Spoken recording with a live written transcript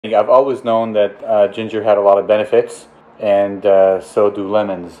I've always known that ginger had a lot of benefits, and so do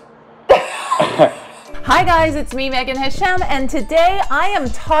lemons. Hi guys, it's me, Megan Hasham, and today I am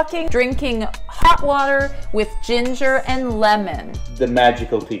drinking hot water with ginger and lemon. The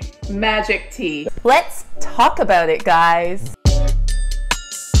magical tea. Magic tea. Let's talk about it, guys.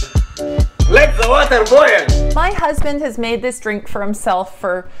 Let the water boil! My husband has made this drink for himself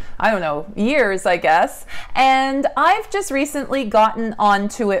for, I don't know, years, I guess. And I've just recently gotten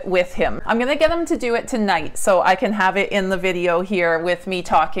onto it with him. I'm gonna get him to do it tonight so I can have it in the video here with me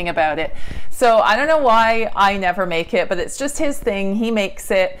talking about it. So I don't know why I never make it, but it's just his thing. He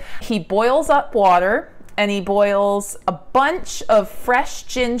makes it. He boils up water, and he boils a bunch of fresh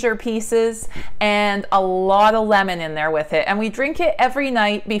ginger pieces and a lot of lemon in there with it. And we drink it every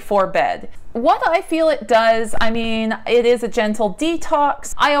night before bed. What I feel it does, I mean, it is a gentle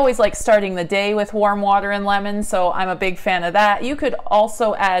detox. I always like starting the day with warm water and lemon, so I'm a big fan of that. You could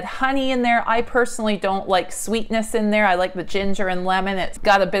also add honey in there. I personally don't like sweetness in there. I like the ginger and lemon. It's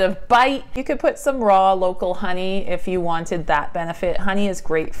got a bit of bite. You could put some raw local honey if you wanted that benefit. Honey is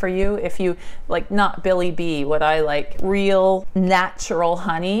great for you if you like, not Billy Bee, what I like. Real natural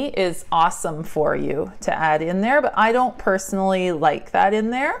honey is awesome for you to add in there, but I don't personally like that in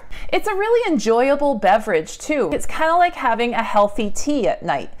there. It's a really enjoyable beverage too. It's kind of like having a healthy tea at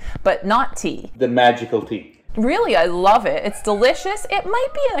night, but not tea. The magical tea. Really, I love it. It's delicious. It might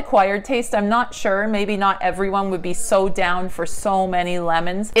be an acquired taste. I'm not sure. Maybe not everyone would be so down for so many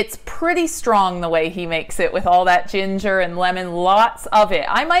lemons. It's pretty strong the way he makes it with all that ginger and lemon, lots of it.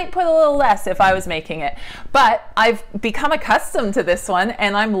 I might put a little less if I was making it, but I've become accustomed to this one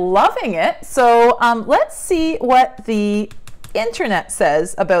and I'm loving it. So let's see what the internet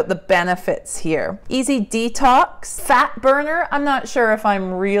says about the benefits here. Easy detox, fat burner. I'm not sure if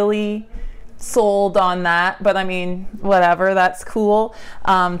I'm really sold on that, but I mean, whatever, that's cool.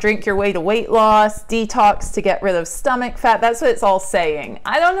 Drink your way to weight loss, detox to get rid of stomach fat. That's what it's all saying.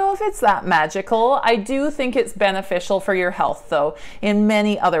 I don't know if it's that magical. I do think it's beneficial for your health though, in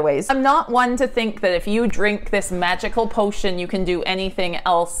many other ways. I'm not one to think that if you drink this magical potion, you can do anything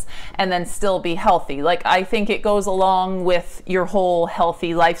else and then still be healthy. Like, I think it goes along with your whole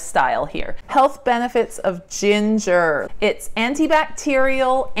healthy lifestyle here. Health benefits of ginger. It's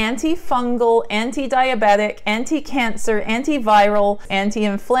antibacterial, antifungal, anti-diabetic, anti-cancer, antiviral,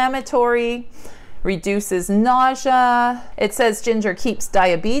 anti-inflammatory, reduces nausea. It says ginger keeps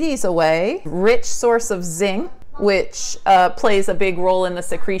diabetes away. Rich source of zinc, which plays a big role in the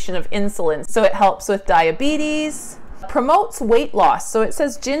secretion of insulin. So it helps with diabetes. Promotes weight loss. So it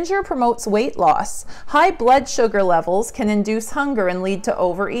says ginger promotes weight loss. High blood sugar levels can induce hunger and lead to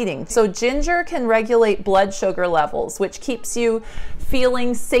overeating. So ginger can regulate blood sugar levels, which keeps you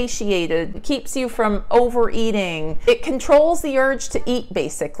feeling satiated, keeps you from overeating. It controls the urge to eat,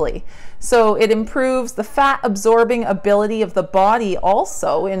 basically. So it improves the fat absorbing ability of the body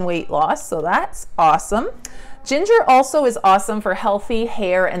also in weight loss. So that's awesome. Ginger also is awesome for healthy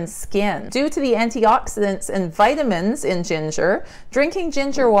hair and skin. Due to the antioxidants and vitamins in ginger, drinking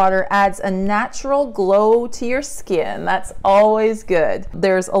ginger water adds a natural glow to your skin. That's always good.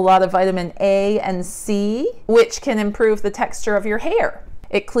 There's a lot of vitamin A and C, which can improve the texture of your hair.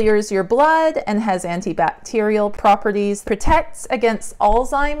 It clears your blood and has antibacterial properties, protects against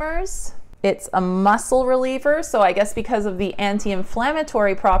Alzheimer's. It's a muscle reliever, so I guess because of the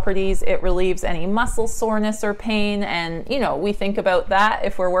anti-inflammatory properties, it relieves any muscle soreness or pain, and you know, we think about that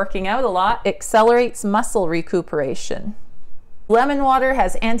if we're working out a lot. Accelerates muscle recuperation. Lemon water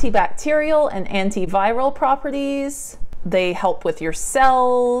has antibacterial and antiviral properties. They help with your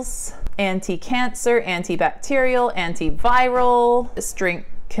cells, anti-cancer, antibacterial, antiviral. This drink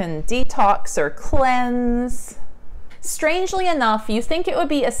can detox or cleanse. Strangely enough, you think it would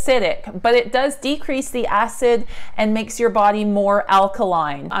be acidic, but it does decrease the acid and makes your body more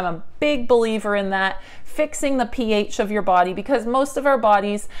alkaline. I'm a big believer in that, fixing the pH of your body, because most of our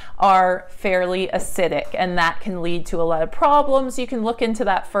bodies are fairly acidic and that can lead to a lot of problems. You can look into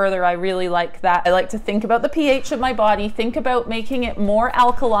that further. I really like that. I like to think about the pH of my body, think about making it more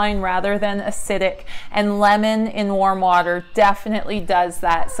alkaline rather than acidic, and lemon in warm water definitely does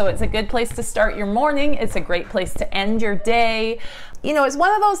that. So it's a good place to start your morning. It's a great place to end your day. You know, it's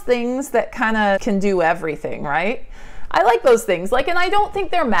one of those things that kind of can do everything, right? I like those things, like, and I don't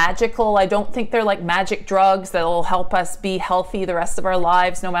think they're magical. I don't think they're like magic drugs that'll help us be healthy the rest of our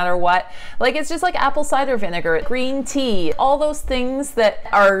lives no matter what. Like, it's just like apple cider vinegar, green tea, all those things that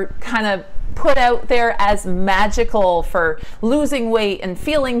are kind of put out there as magical for losing weight and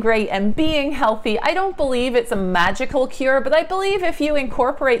feeling great and being healthy. I don't believe it's a magical cure, but I believe if you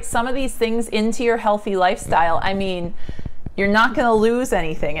incorporate some of these things into your healthy lifestyle, I mean, You're not going to lose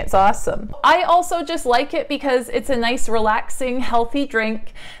anything. It's awesome. I also just like it because it's a nice, relaxing, healthy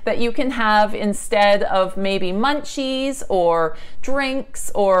drink that you can have instead of maybe munchies or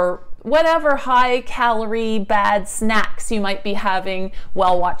drinks or whatever high calorie bad snacks you might be having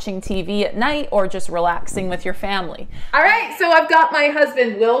while watching TV at night or just relaxing with your family. All right, so I've got my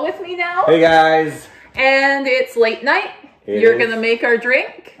husband Will with me now. Hey guys. And it's late night. You're gonna make our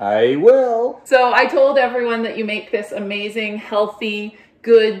drink? I will. So I told everyone that you make this amazing, healthy,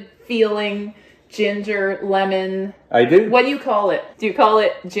 good feeling ginger lemon. I do. What do you call it? Do you call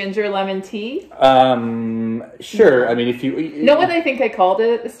it ginger lemon tea? Sure. I mean, if you... You know what I think I called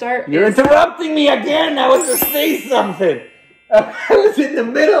it at the start? You're interrupting me again. I was to say something. I was in the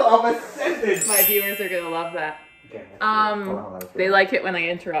middle of a sentence. My viewers are gonna love that. Okay, they like it when I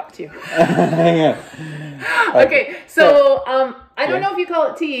interrupt you. Yeah. Okay, so I don't know if you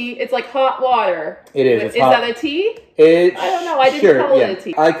call it tea. It's like hot water. It is. Is that a tea? I don't know. I didn't call it a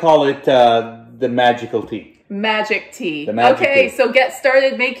tea. I call it the magical tea. Magic tea. The magic okay, tea. so get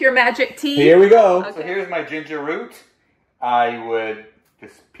started. Make your magic tea. Here we go. Okay. So here's my ginger root. I would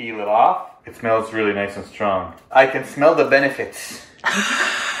just peel it off. It smells really nice and strong. I can smell the benefits.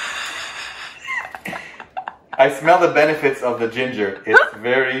 I smell the benefits of the ginger. It's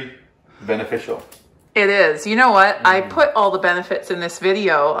very beneficial. It is. You know what? I put all the benefits in this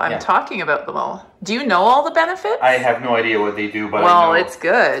video. I'm talking about them all. Do you know all the benefits? I have no idea what they do, but I know. Well, it's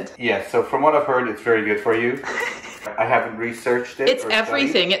good. Yeah, so from what I've heard, it's very good for you. I haven't researched it. It's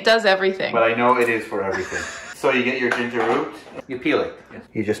everything. It does everything. But I know it is for everything. So you get your ginger root, you peel it.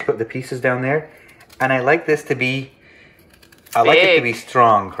 You just put the pieces down there. And I like this to be... I like it to be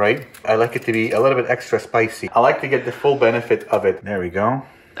strong, right? I like it to be a little bit extra spicy. I like to get the full benefit of it. There we go.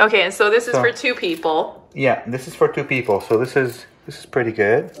 Okay, and so this is for 2 people. Yeah, this is for 2 people. So this is pretty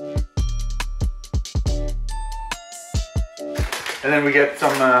good. And then we get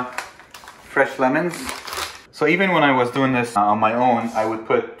some fresh lemons. So even when I was doing this on my own, I would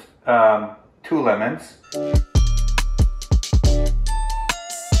put 2 lemons.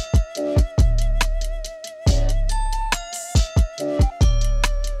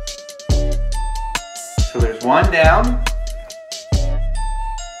 So there's 1 down.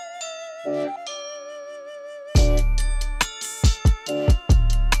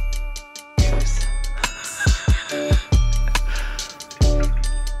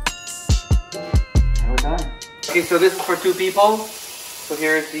 We're done. Okay, so this is for 2 people. So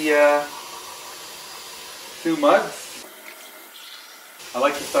here's the 2 mugs. I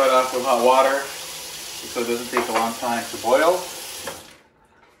like to start off with hot water so it doesn't take a long time to boil.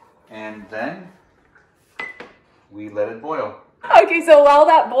 And then we let it boil. Okay, so while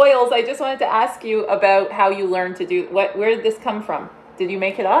that boils, I just wanted to ask you about how you learned to do where did this come from? Did you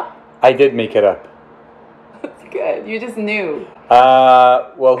make it up? I did make it up. That's good. You just knew.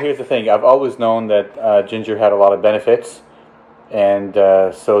 Well, here's the thing. I've always known that ginger had a lot of benefits, and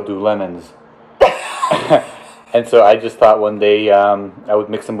so do lemons. And so I just thought one day I would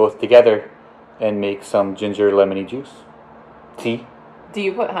mix them both together and make some ginger lemony juice. Tea. Do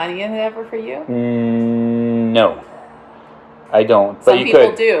you put honey in it ever for you? No. I don't. But Some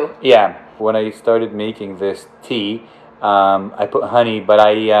people do. Yeah. When I started making this tea, I put honey, but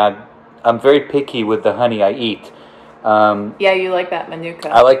I'm very picky with the honey I eat. Yeah, you like that Manuka.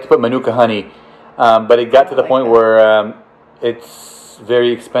 I like to put Manuka honey, but it got to the point where it's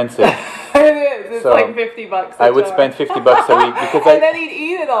very expensive. It is. It's So, like $50 a I would jar. spend $50 a week because and then he'd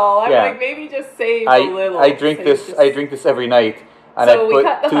eat it all. I'm Yeah. like, maybe just save a little. I drink So this. just- I drink this every night, and so I we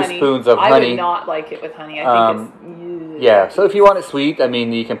cut the put 2 honey. spoons of I honey. would not like it with honey. I think it's... Yeah. So if you want it sweet, I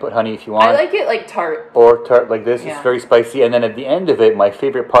mean, you can put honey if you want. I like it like tart. Or tart like this. Yeah. It's very spicy, and then at the end of it, my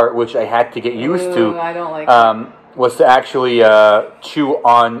favorite part, which I had to get used Ooh, to, I don't like was to actually chew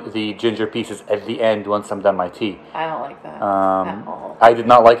on the ginger pieces at the end once I'm done my tea. I don't like that at all. I did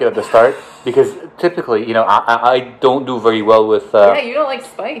not like it at the start because typically, you know, I don't do very well with Yeah, you don't like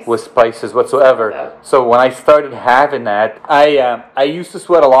spice. with spices whatsoever. So when I started having that, I used to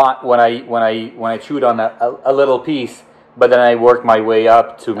sweat a lot when I chewed on a little piece, but then I worked my way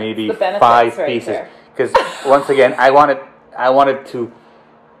up to maybe the benefits 5 right pieces there. because once again I wanted to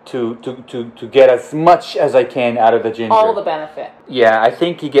get as much as I can out of the ginger. All the benefit. Yeah, I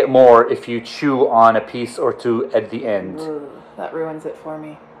think you get more if you chew on a piece or 2 at the end. Ooh, that ruins it for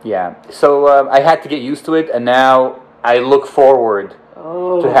me. Yeah, so I had to get used to it, and now I look forward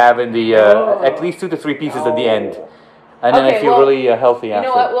to having the at least 2 to 3 pieces at the end, and then I feel really healthy after.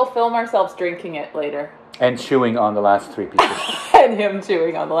 You know what? We'll film ourselves drinking it later. And chewing on the last 3 pieces. And him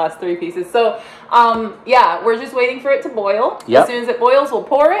chewing on the last 3 pieces. So, yeah, we're just waiting for it to boil. Yep. As soon as it boils, we'll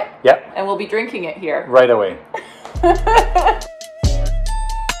pour it. Yep. And we'll be drinking it here. Right away. Is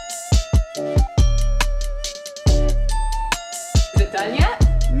it done yet?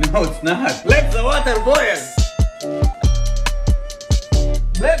 No, it's not. Let the water boil.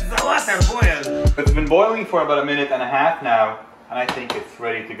 Let the water boil. It's been boiling for about 1.5 minutes now, and I think it's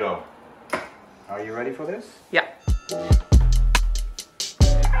ready to go. Are you ready for this? Yeah.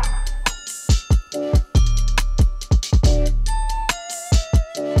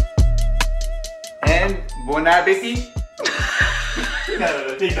 And bon appetit.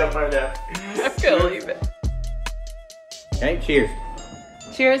 No, take that part out. I'm gonna leave it. Okay, cheers.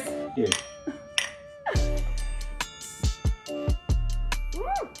 Cheers. Cheers.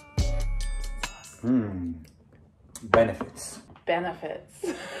 Benefits. Benefits.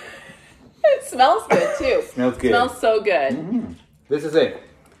 It smells good too. Smells good. Smells so good. This is it.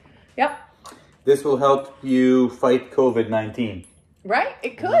 Yep. This will help you fight COVID-19. Right?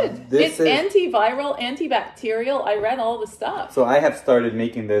 It could. This It's is- antiviral, antibacterial. I read all the stuff. So I have started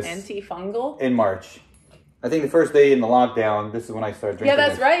making this Antifungal. in March. I think the first day in the lockdown, this is when I started drinking Yeah,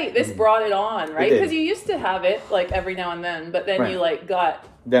 that's this. right. This brought it on, right? did. Because you used to have it like every now and then, but then Right. you like got.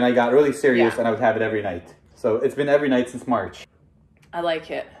 Then I got really serious Yeah. and I would have it every night. So it's been every night since March. I like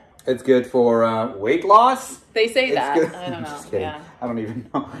it. It's good for weight loss. They say It's that. good. I don't know. Just kidding. Yeah. I don't even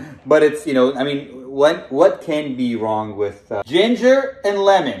know. But it's, you know, I mean, what can be wrong with ginger and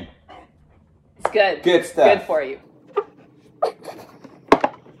lemon? It's good. Good stuff. Good for you.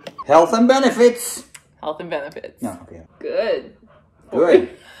 Health and benefits. Health and benefits. No, okay. Good. Good.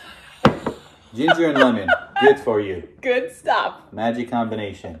 Ginger and lemon. Good for you. Good stuff. Magic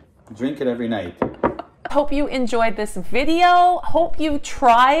combination. Drink it every night. Hope you enjoyed this video. Hope you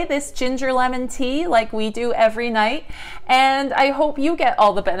try this ginger lemon tea like we do every night. And I hope you get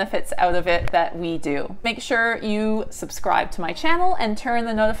all the benefits out of it that we do. Make sure you subscribe to my channel and turn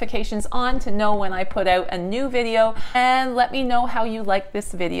the notifications on to know when I put out a new video. And let me know how you like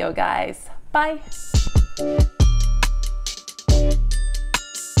this video, guys. Bye.